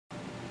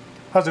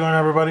How's it going,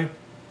 everybody?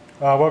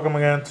 Welcome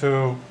again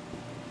to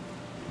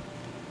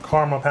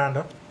Karma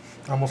Panda.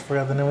 I almost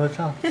forgot the name of the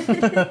channel.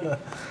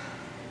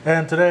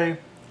 And today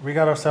we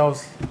got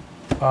ourselves,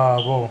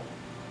 my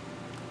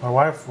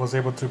wife was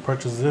able to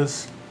purchase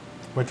this,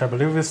 which I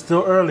believe is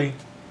still early,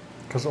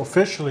 because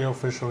officially, a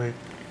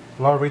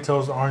lot of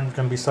retailers aren't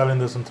going to be selling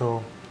this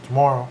until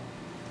tomorrow,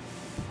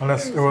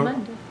 unless it was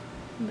Monday,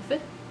 the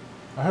 5th.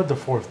 I had the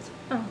 4th.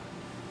 Oh.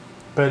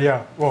 But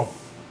yeah,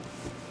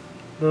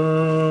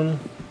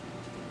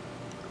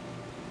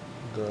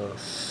 the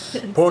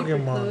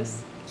Pokemon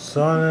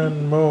Sun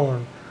and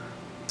Moon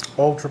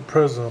Ultra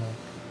Prism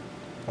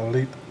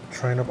Elite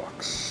Trainer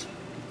Box.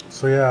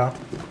 So yeah,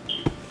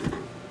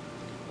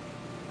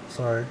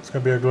 sorry, it's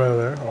gonna be a glare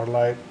there, or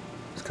light.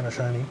 It's kind of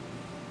shiny.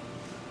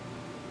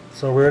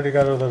 So we already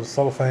got rid of the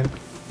cellophane,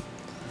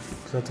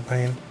 so that's a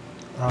pain.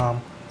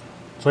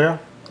 So yeah,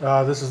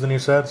 this is the new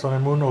set, Sun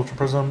and Moon Ultra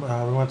Prism.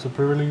 We went to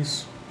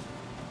pre-release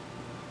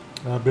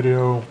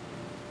video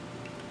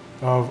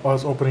of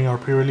us opening our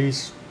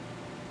pre-release.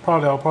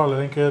 I'll probably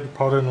link it.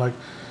 Probably in like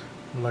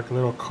a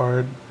little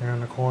card here in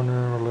the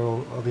corner, or a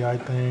little of the eye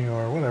thing,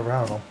 or whatever.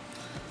 I don't know.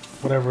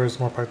 Whatever is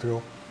more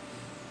practical.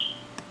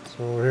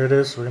 So here it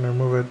is. We're gonna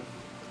remove it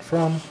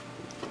from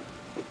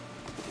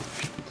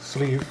the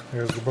sleeve.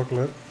 Here's the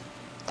booklet.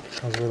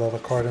 Comes with all the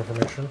card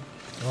information.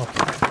 Oh.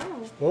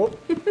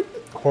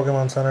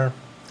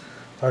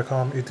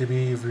 PokemonCenter.com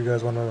ETB if you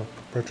guys want to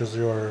purchase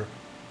your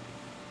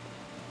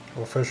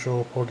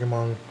official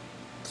Pokemon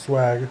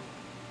swag.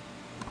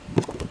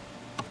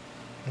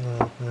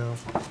 Yeah.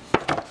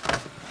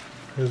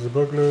 Here's the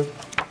booklet,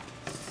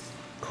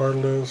 card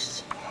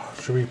list.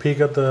 Should we peek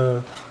at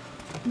the?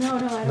 No, I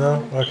don't.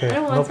 No, okay. I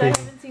don't want to. I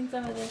haven't seen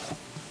some of this.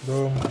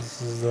 Boom.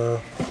 This is the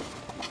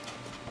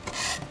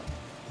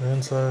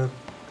inside.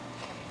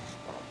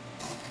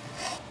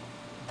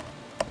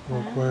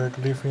 Real quick,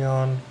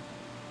 Leafeon.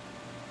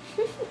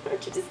 Why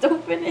don't you just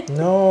open it?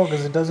 No,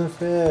 because it doesn't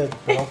fit.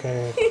 But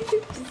okay.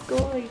 Just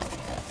go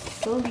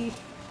slowly.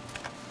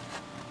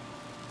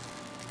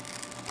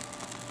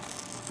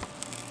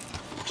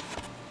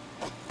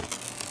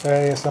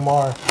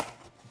 ASMR.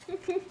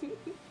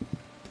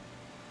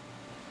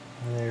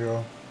 There you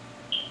go.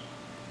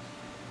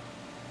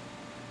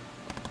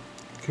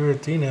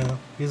 Curatina.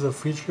 He's a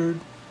featured.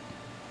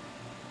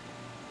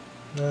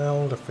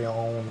 No, the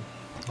film.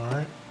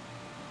 Alright.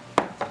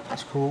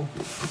 That's cool.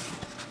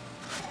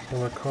 So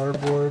the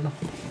cardboard.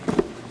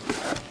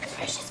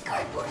 Precious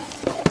cardboard.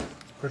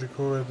 It's pretty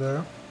cool right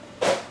there.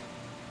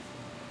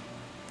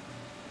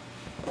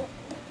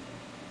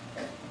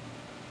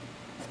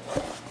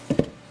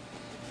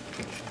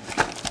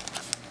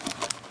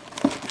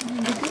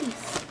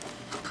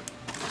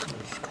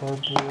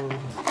 Cardboard.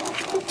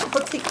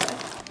 I'll take that.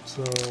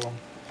 So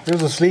here's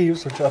the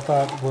sleeves, which I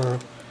thought were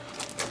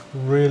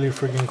really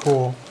freaking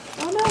cool.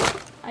 Oh no,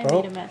 I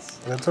made a mess.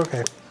 That's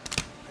okay.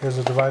 Here's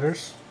the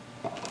dividers.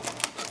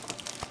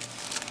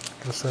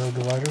 Just set of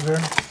dividers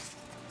here.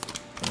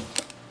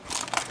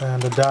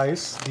 And the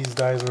dice. These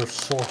dice are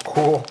so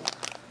cool.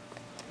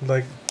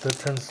 Like the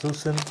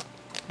translucent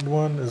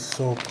one is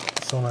so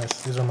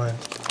nice. These are mine.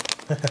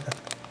 There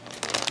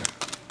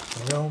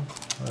we go.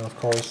 And of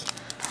course,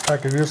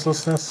 pack of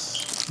uselessness.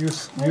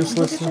 Uselessness.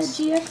 Look at that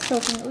GX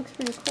token. It looks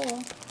pretty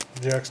cool.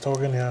 GX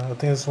token, yeah. I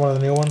think it's one of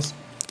the new ones.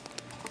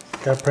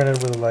 Got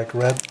printed with like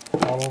red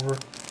all over.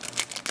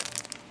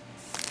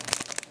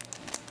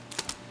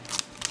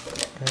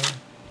 Okay.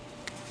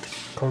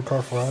 Code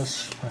card for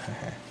us.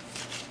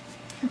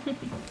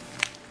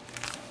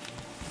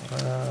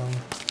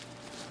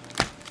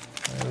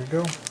 There we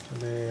go. So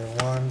the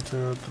 1,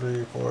 2,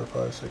 3, 4,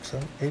 5, 6,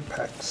 7, 8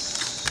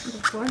 packs.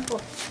 4 and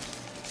 4.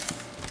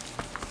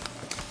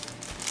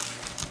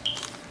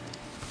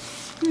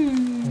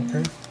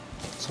 Okay.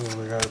 So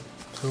we got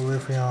 2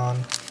 Leafeon,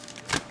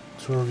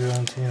 2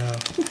 Giratina,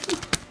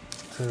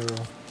 2.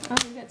 Oh,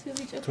 we got 2 of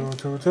each.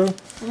 Okay. 2.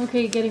 I'm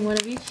okay getting one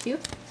of each. You?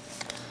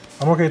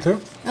 I'm okay too.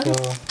 Okay. So,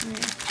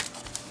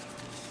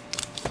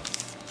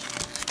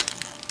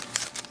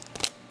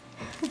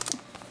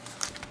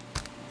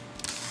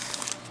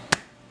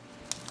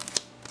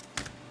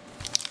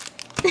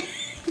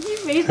 You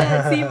made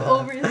that seem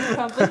overly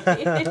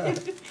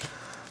complicated.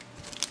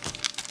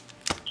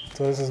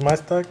 So this is my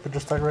stack. Put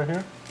your stack right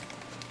here.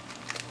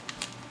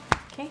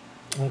 Okay.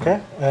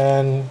 Okay.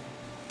 And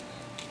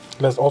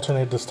let's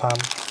alternate this time.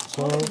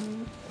 So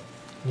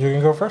you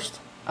can go first.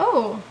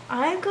 Oh,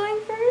 I'm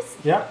going first?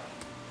 Yeah.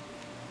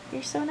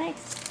 You're so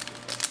nice.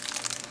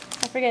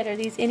 I forget, are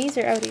these innies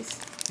or outies?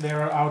 They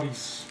are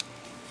outies.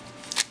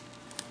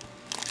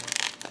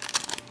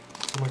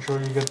 So make sure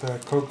you get the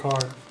code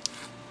card.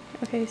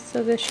 Okay,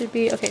 so this should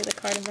be, okay, the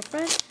card in the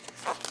front.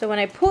 So when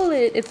I pull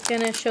it, it's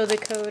going to show the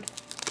code.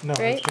 No,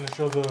 right? It's going to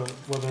show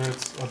whether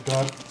it's a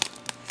dud.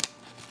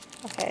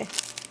 Okay.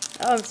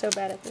 Oh, I'm so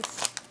bad at this.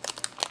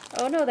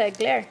 Oh no, that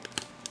glare.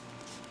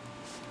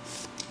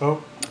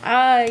 Oh.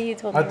 Ah, you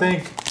told me. I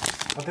think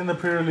the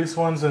pre-release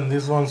ones and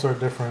these ones are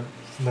different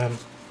than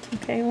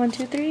Okay, 1,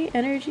 2, 3,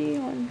 energy,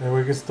 1. Yeah,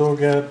 we can still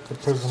get the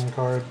Prism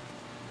card.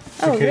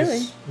 Oh,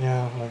 really?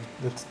 Yeah, like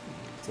it's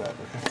that.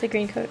 Okay. It's a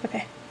green coat.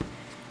 Okay.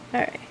 All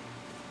right.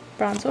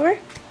 Bronzor.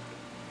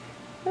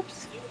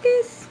 Oops.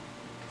 This.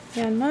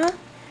 Yanma.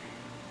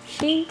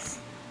 Shinx.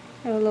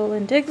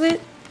 Alolan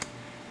Diglett.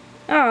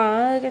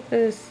 Aw, look at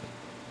those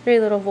 3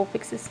 little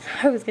Vulpixes.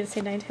 I was gonna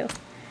say Ninetales.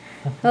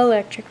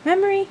 Electric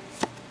Memory.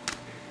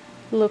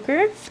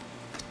 Looker.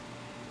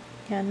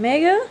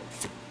 Yanmega.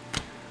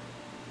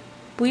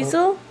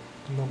 Weasel.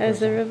 No As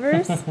the Prism.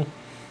 reverse.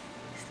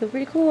 Still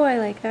pretty cool. I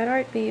like that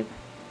art, babe.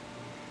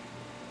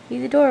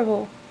 He's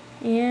adorable.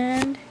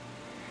 And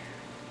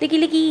Licky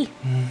Licky.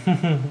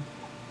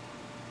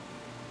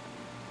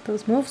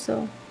 Those moves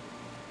though.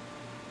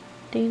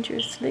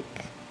 Dangerous Slick.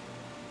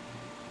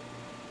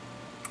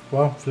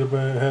 Well, flip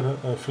a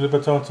head, flip a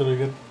tail until you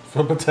get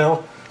flip a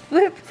tail.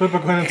 Flip. Flip a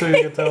coin until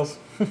you get tails.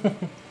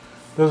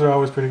 Those are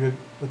always pretty good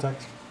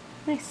attacks.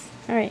 Nice.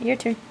 Alright, your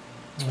turn.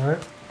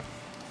 Alright.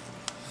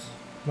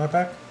 My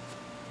pack.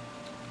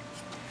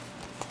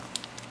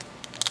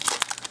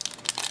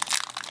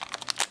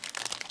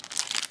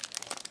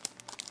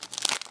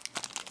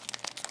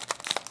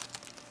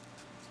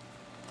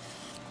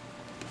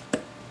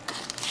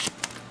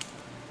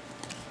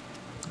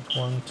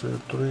 One, two,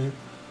 three.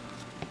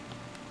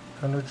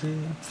 Energy.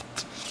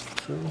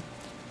 2.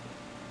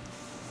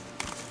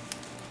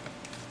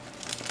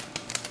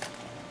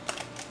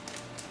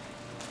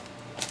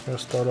 Gonna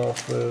start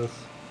off with.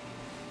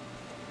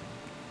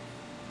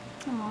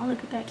 Oh,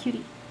 look at that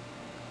cutie.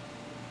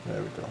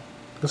 There we go.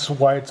 This is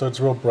white, so it's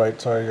real bright.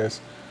 Sorry,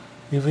 guys.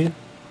 Eevee.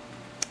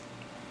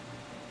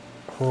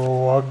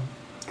 Krogan,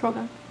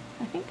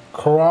 I think.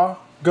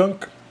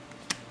 Gunk.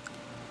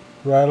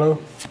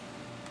 Rilo.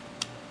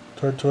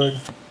 Turtwig.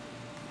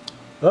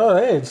 Oh,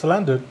 hey, it's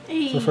landed.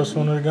 Hey. It's the first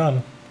one we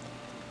got.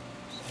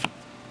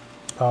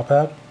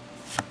 Poppat.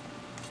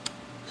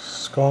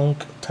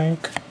 Skunk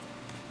Tank.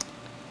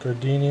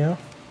 Gardenia.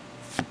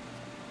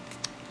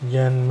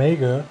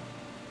 Yanmega.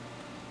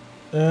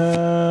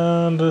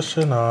 And a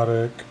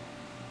Shiinotic.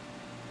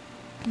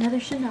 Another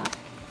Shiinotic.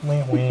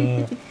 Wee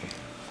wee.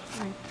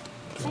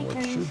 My What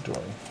turn. you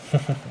doing?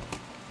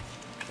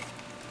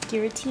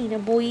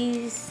 Giratina,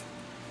 boys.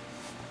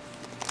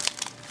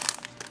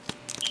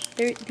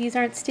 These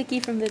aren't sticky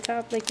from the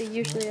top like they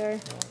usually are.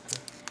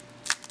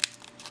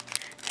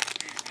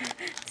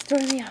 It's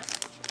throwing me off.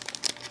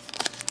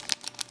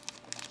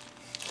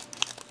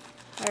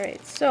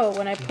 Alright, so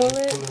when I pull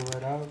it, Pull it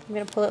right out. I'm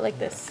going to pull it like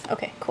this.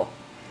 Okay, cool.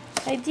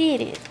 I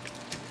did it.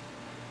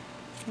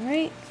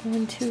 Alright,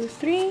 1, 2,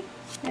 3.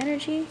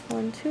 Energy,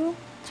 1, 2.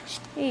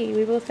 Hey,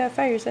 we both got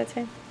fires that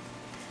time.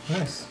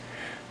 Nice.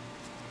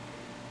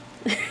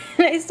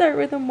 I start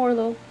with a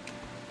Morlo.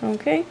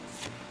 Okay.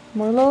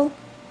 Morlo.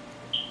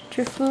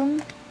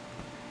 Drifloon.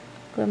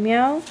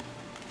 Glameow.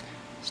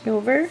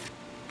 Snover.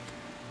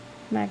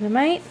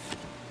 Magnemite.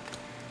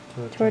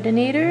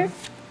 Tordinator.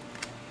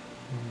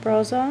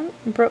 Bronzong.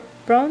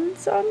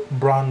 Bronzong.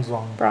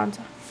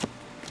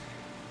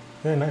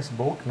 Very nice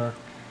Volkner.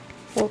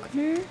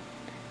 Volkner.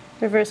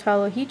 Reverse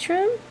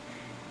Holohetrum.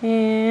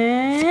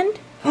 And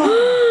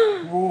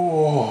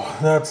Oh,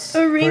 that's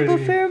a Rainbow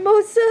pretty.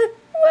 Pheromosa.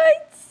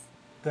 What?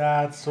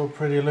 That's so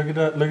pretty. Look at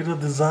that. Look at the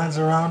designs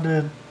around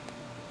it.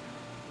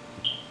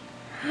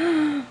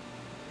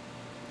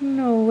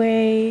 No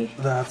way.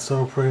 That's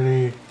so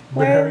pretty.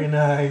 Very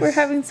nice. We're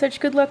having such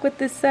good luck with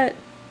this set.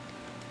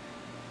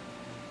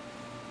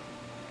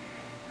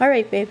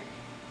 Alright, babe.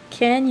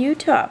 Can you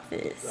top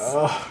this?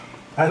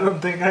 I don't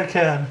think I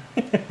can.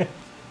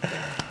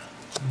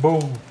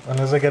 Boom.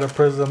 Unless I get a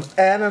Prism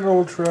and an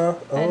Ultra.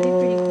 That'd be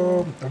pretty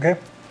cool. Okay.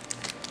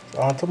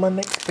 So on to my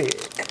next pick.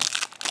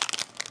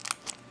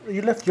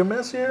 You left your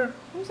mess here?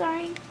 I'm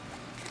sorry.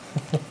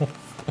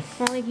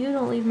 Not like you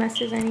don't leave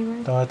messes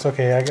anywhere. No, it's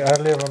okay. I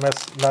left a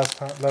mess last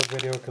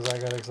video because I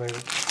got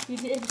excited. You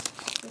did.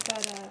 With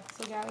that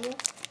Solgaleo.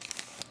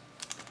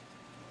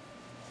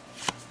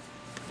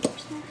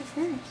 Where's my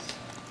reverse?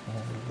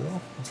 There we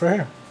go. It's right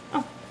here.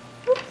 Oh.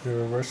 The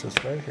reverse is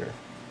right here.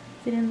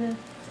 Is it in the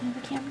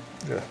camera?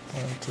 Yeah.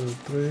 1, 2,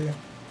 3.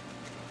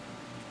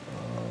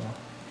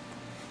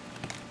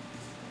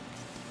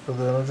 For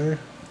the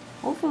energy.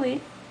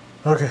 Hopefully.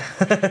 Okay.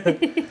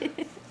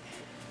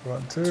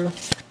 1, 2.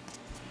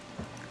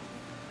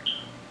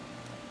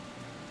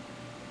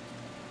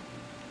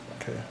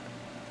 Okay.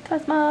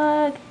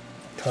 Cosmog.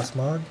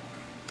 Cosmog.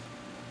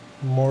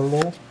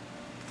 Morlo.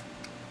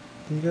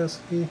 Can you guys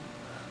see? I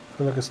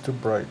feel like it's too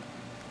bright.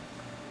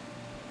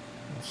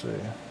 Let's see.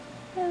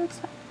 Yeah, it looks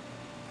fine.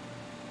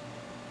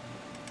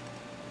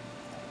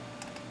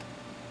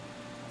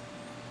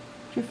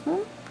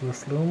 Drifloon.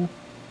 Drifloon.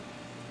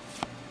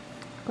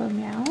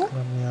 Glameow.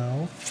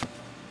 Meow.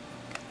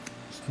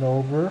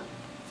 Snover.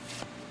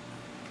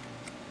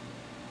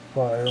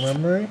 Fire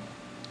Memory.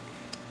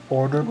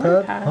 Order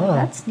Pad.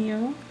 That's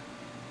new.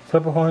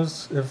 Flip a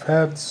coins. If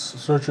heads,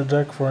 search your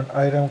deck for an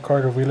item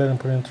card, reveal it and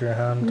put it into your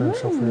hand, then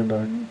shuffle your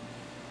deck.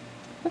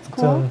 That's It's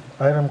cool. an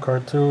item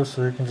card too,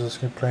 so you can just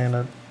keep playing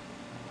it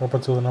up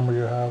until the number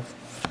you have.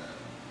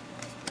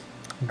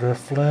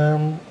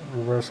 Drifloon.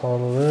 Reverse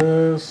Holo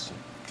this.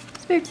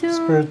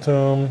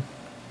 Spiritomb.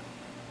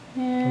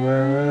 And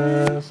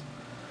Whereas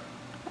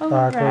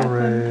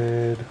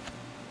Aquarade.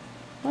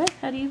 What?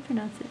 How do you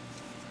pronounce it?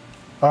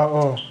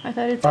 Oh. I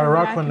thought it's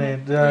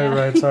Arachonid. Yeah, you're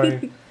right.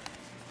 Sorry.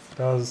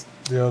 That was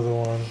the other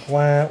one.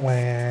 Wah,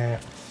 wah.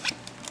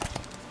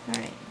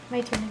 Alright,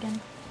 my turn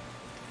again.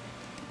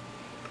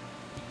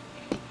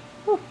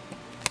 Whew.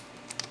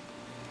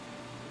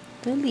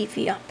 The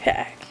Leafy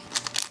Unpack.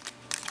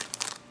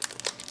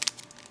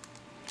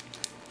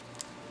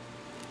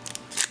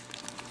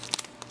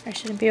 I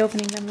shouldn't be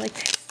opening them like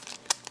this.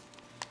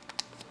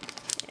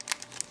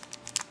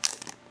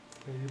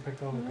 Yeah, you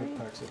picked all the good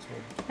packs, that's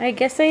right. I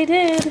guess I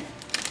did.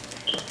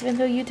 Even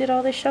though you did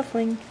all the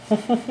shuffling. 1,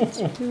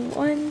 2,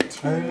 I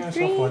didn't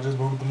 3. shuffle, I just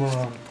moved them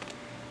around.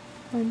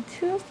 1,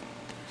 2.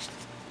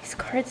 These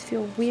cards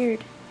feel weird.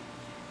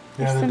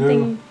 Yeah, There's they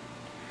something do.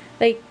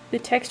 like the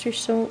texture's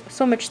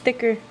so much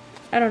thicker.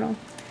 I don't know.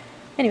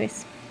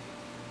 Anyways.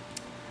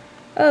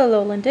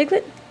 Alolan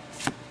Diglett.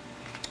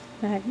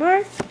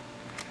 Magmar.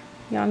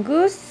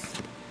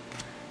 Yongoose.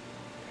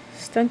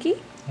 Stunky,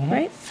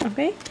 right?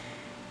 Okay.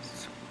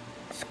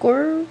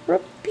 Skorupi?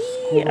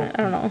 I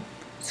don't know.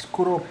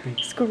 Skorupi.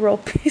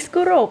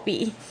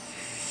 Skorupi.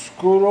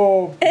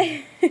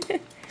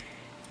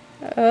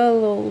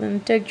 Alolan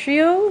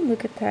Dugtrio.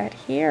 Look at that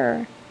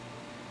here.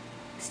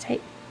 It's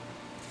tight.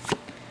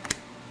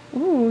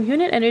 Ooh,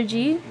 Unit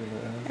Energy.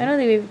 I don't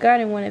think we've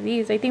gotten one of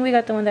these. I think we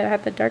got the one that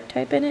had the dark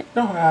type in it.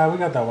 No, we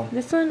got that one.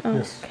 This one? Oh,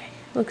 yes. okay.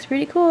 Looks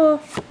pretty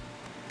cool.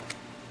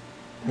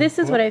 This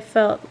is what I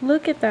felt.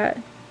 Look at that.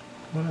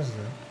 What is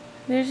that?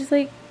 They're just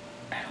like,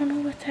 I don't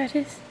know what that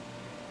is.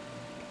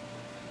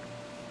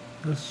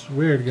 That's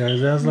weird,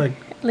 guys. That's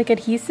like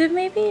adhesive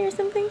maybe or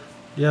something?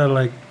 Yeah,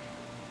 like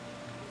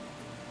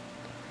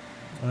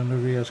I don't know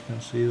if you guys can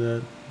see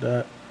that.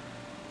 That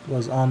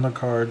was on the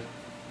card.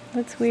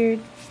 That's weird.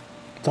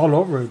 It's all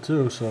over it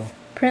too, so.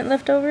 Print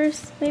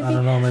leftovers, maybe? I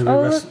don't know, maybe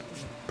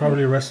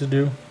probably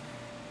residue.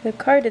 The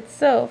card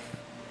itself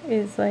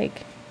is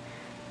like,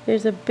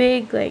 there's a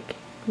big like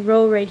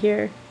row right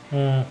here.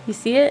 You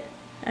see it?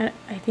 I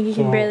think you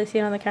can barely see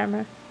it on the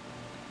camera.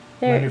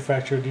 There.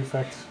 Manufacturer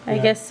defect. I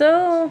guess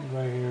so.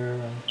 Right here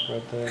and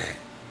right there.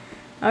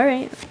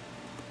 Alright.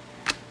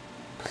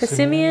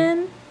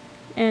 Passimian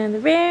and the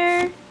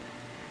rare.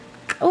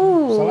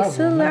 Oh,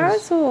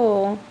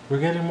 Salazzle. Nice. We're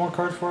getting more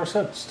cards for our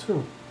sets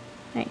too.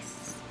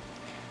 Nice.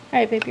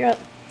 Alright, babe, you're up.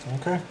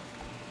 Okay.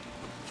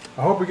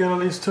 I hope we get at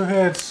least 2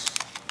 hits.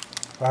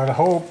 I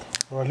hope.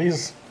 Or at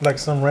least like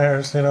some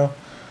rares, you know.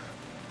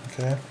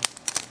 Okay.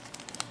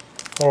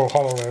 Oh,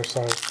 hollow rare,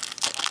 sorry.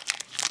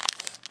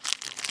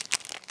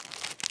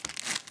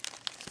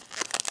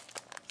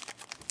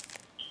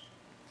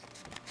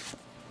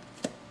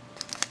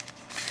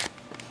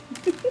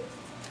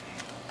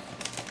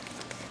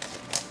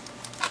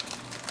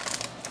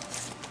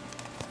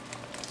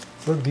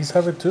 Look, these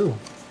have it too.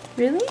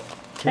 Really?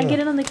 Try and get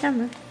it on the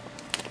camera.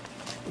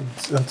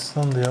 It's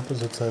on the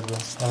opposite side though.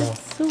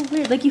 That's so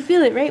weird. Like you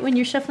feel it, right, when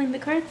you're shuffling the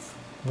cards?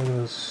 Look at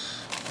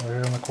this. Right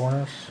here in the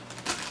corners.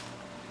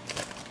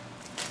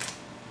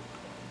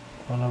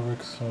 I don't know if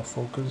it's gonna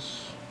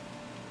focus.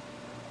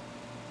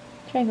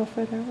 Try and go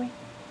further away.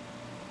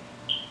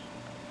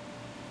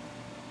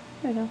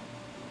 There we go.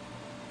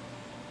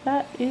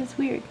 That is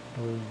weird.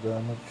 There's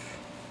damage.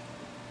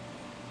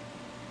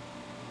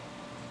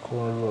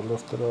 Corners are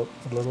lifted up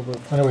a little bit.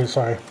 Anyway,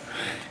 sorry.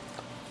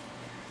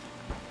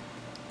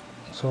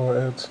 So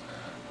it's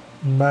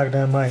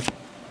Magnemite,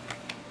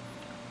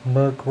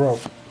 Murkrow,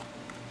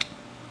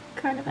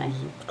 Carnivine.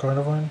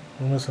 Carnivine.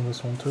 We're missing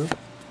this one too.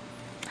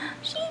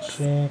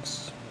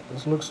 Shinx.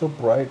 This looks so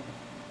bright.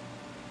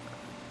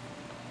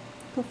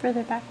 Go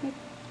further back, maybe.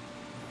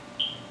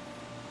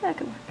 That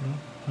could work.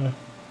 Yeah.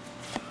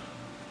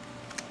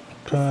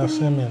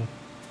 Passimian.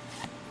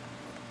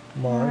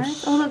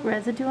 Mars. Oh, look,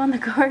 residue on the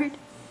card.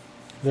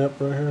 Yep,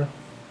 right here.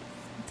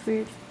 That's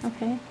weird.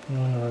 Okay.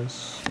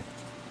 Nice.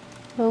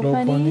 Low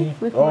bunny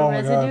with more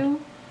residue.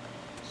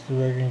 See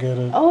if I can get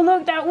it. Oh,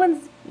 look, that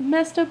one's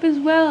messed up as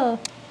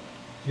well.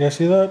 You guys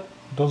see that?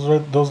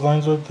 Those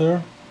lines right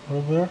there?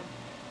 Right there?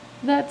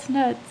 That's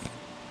nuts.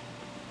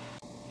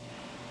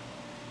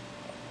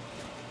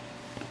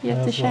 You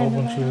have to shine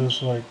the light. There's a whole bunch of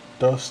this like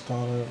dust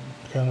on it.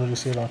 Can't really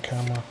see it on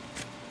camera.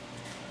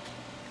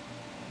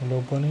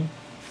 Hello, bunny.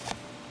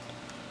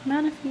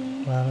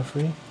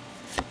 Manaphy.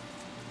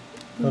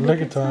 The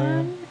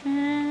Legatine.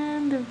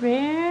 And the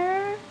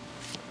rare.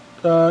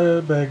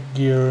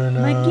 Magearna.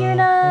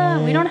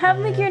 Magearna! We don't have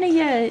Magearna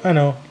yet. I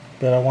know,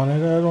 but I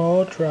wanted an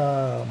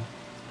Ultra.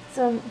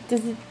 So,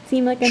 does it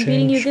seem like I'm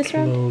beating you this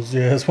round?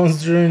 Yes,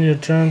 once during your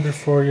turn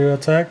before you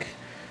attack,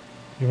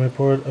 you may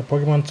put a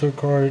Pokemon 2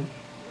 card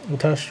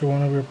attached to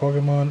one of your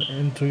Pokemon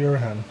into your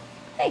hand.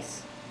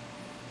 Nice.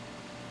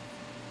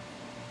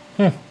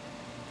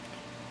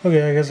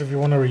 Okay, I guess if you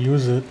want to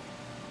reuse it.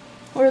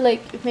 Or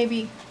like, if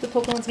maybe the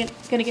Pokemon's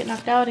gonna get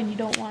knocked out and you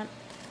don't want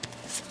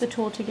the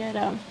tool to get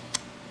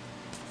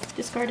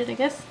discarded, I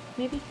guess,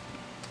 maybe?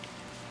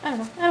 I don't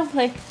know. I don't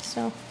play,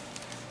 so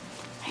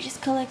I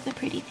just collect the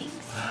pretty things.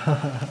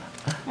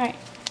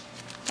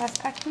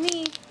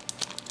 me.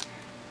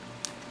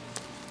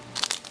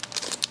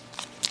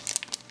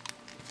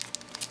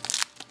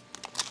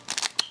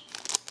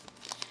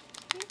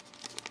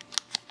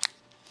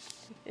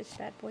 Take this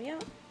bad boy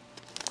out.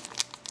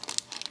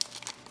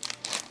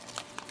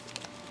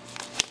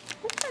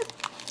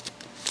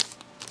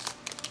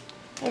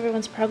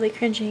 Everyone's probably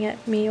cringing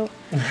at me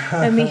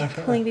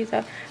pulling these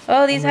out.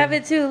 Oh, these have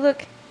it too.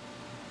 Look.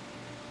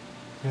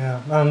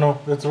 Yeah, I don't know.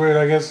 It's weird,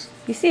 I guess.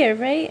 You see it,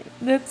 right?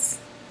 That's.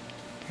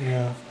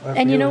 Yeah.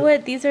 And you know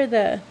what? These are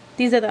the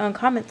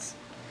uncommons.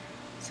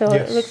 So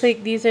Yes. it looks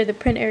like these are the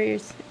print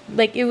errors.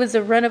 Like it was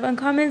a run of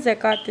uncommons that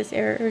got this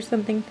error or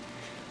something.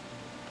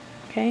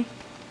 Okay.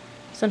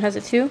 This one has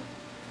a 2.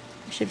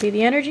 It should be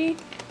the energy.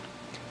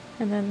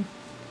 And then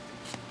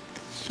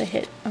the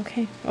hit.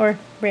 Okay. Or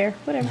rare.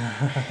 Whatever.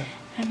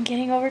 I'm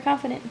getting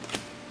overconfident.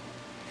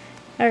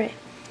 Alright.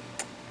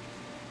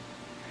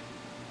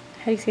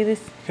 How do you say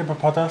this?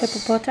 Hippopotas.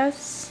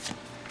 Hippopotas.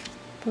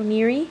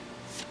 Boniri.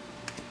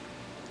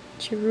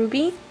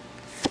 Cherubi.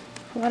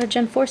 A lot of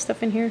Gen 4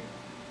 stuff in here.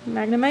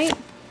 Magnemite.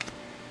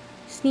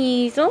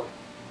 Sneasel.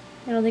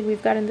 I don't think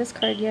we've gotten this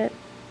card yet.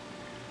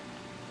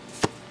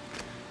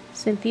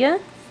 Cynthia.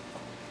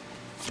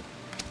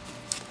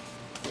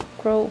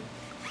 Grodile?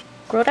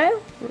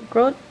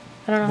 I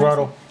don't know.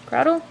 Grotto.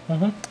 Grotto?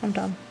 Mm-hmm. I'm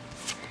dumb.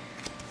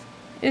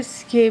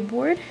 Escape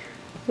board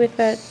with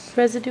that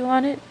residue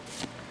on it.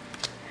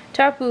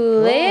 Tapu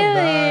Lele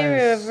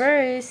nice.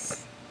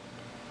 reverse.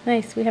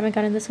 Nice. We haven't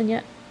gotten this one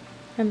yet.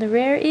 And the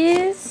rare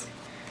is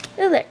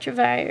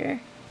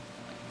Electivire.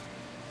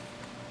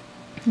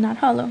 Not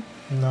hollow.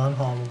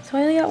 Non-hollow. So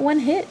I only got 1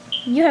 hit.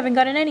 You haven't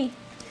gotten any.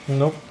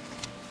 Nope.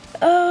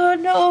 Oh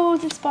no,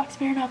 this box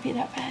better not be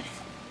that bad.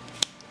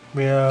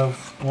 We have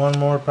 1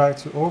 more pack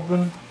to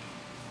open.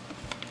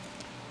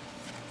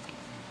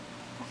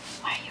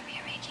 Why are you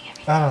rearranging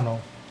everything? I don't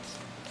know.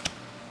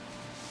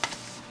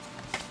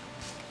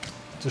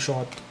 To show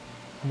how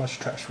much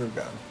trash we've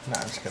got. Nah,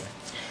 I'm just kidding.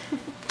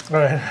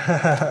 Alright.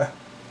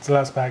 It's the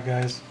last pack,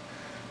 guys.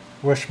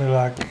 Wish me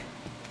luck.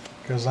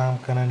 Because I'm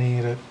gonna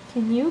need it.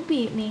 Can you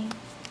beat me?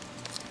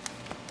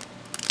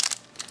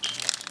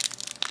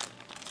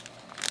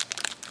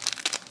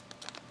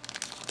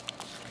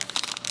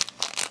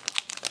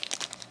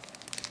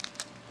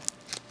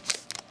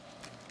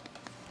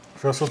 I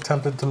feel so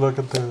tempted to look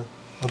at the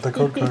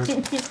code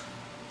card.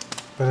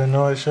 But I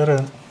know I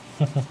shouldn't.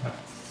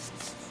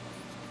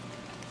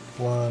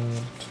 1,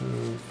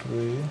 2,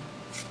 3.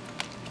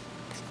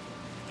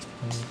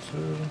 1,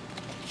 2.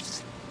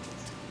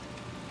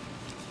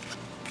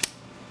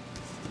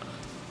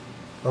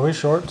 Are we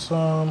short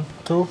some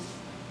 2?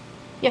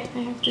 Yeah, I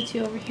have the 2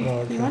 over here.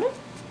 Oh, okay. You want them?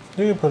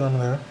 You can put them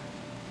there.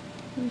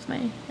 Here's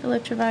my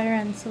Electivire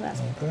and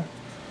Celeste. Okay.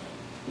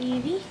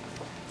 Eevee.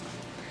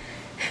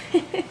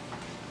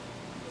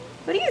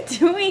 What are you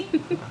doing?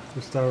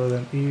 We start with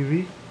an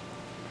Eevee.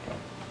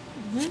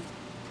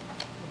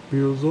 Mm-hmm.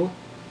 Buizel.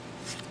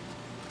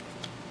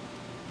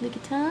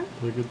 Lickitung.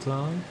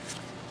 Lickitung.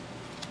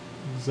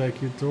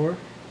 Executor.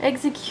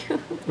 Execute.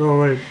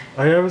 Oh wait,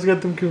 I always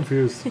get them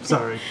confused.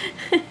 Sorry.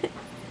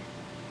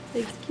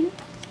 Execute.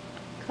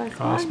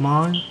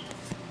 Cosmog.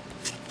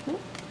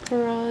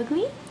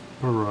 Perugly.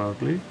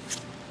 Perugly.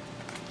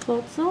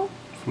 Floatzel.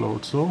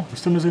 Floatzel. We're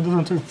still missing this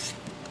one too.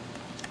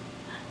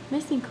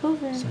 Missing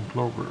Clover. Missing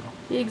Clover.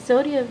 The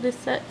Exodia of this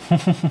set.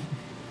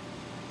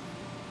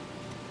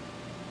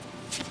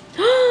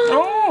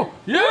 Oh!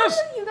 Yes!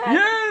 You got,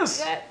 yes!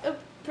 You got a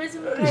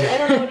Prism card. I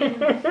don't know what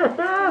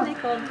are they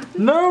called?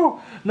 No!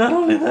 Not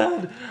only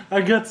that,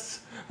 I got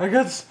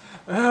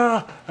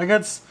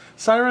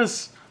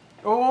Cyrus.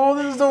 Oh,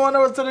 this is the one I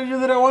was telling you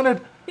that I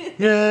wanted.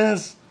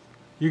 Yes.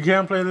 You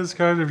can't play this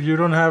card if you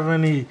don't have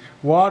any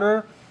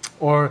water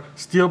or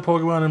steel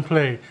Pokemon in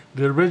play.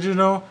 The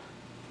original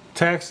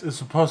text is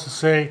supposed to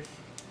say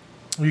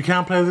you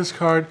can't play this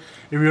card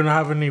if you don't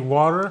have any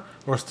water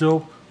or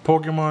steel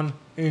Pokemon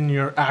in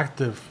your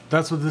active.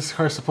 That's what this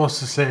card is supposed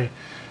to say.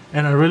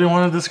 And I really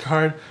wanted this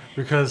card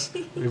because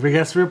if it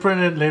gets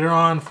reprinted later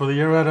on for the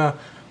Yeretta,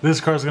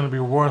 this card is going to be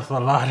worth a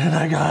lot, and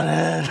I got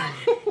it.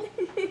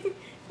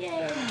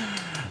 Yay.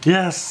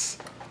 Yes.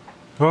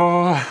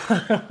 Oh.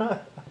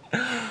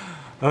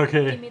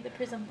 Okay. Give me the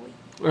Prism boy.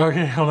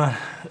 Okay, hold on.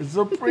 It's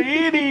so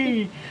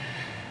pretty.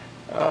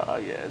 Oh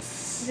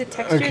yes. Is it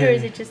textured or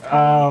is it just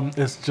hollow?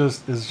 It's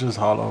just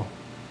hollow.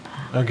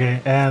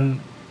 Okay, and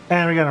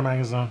we got a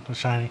magazine, it's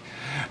shiny.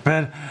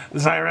 Ben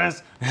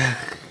Cyrus.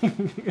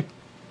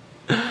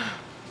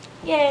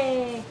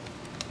 Yay!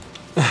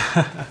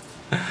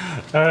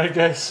 Alright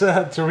guys,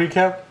 to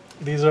recap,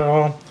 these are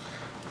all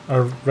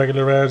our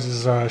regular rares,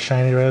 these are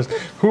shiny rares.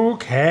 Who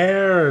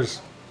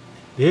cares?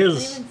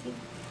 Is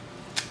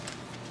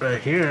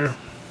right here.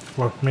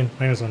 Well, I mean,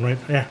 magazine, right?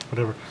 Yeah,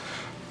 whatever.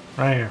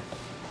 Right here.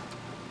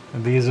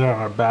 And these are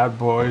our bad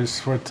boys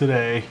for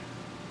today.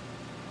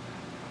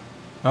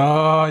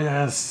 Oh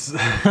yes.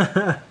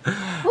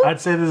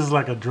 I'd say this is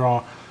like a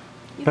draw.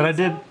 But I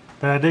did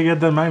get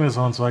the Magnus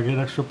one, so I get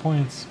extra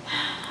points.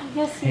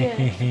 guess he had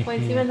extra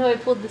points, even though I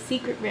pulled the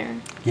secret rare.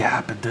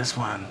 Yeah, but this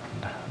one,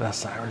 that's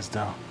Cyrus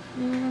though.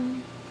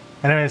 Mm.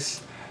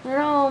 Anyways. I don't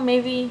know,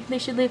 maybe they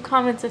should leave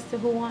comments as to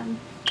who won.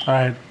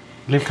 Alright,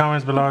 leave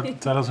comments below.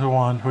 Tell us who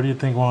won. Who do you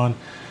think won?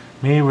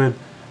 Me with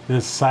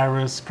this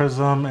Cyrus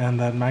Prism and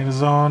that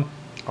Magnezone,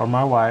 or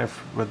my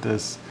wife with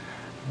this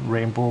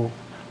Rainbow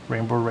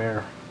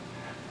Rare.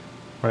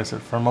 What is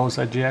it?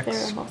 Formosa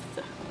GX?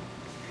 Formosa.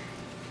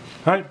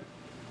 Alright,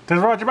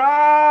 thanks for watching.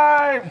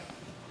 Bye!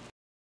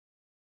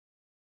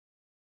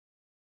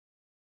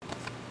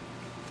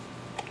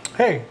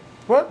 Hey,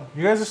 what?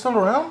 You guys are still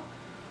around?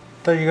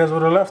 Thought you guys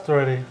would have left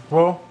already.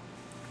 Well,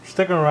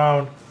 sticking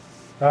around.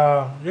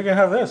 You can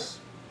have this.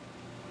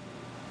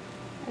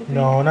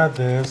 No, not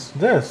this.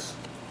 This.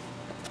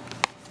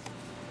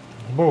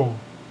 Boom.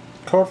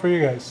 Code for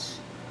you guys.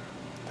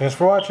 Thanks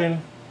for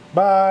watching.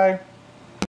 Bye.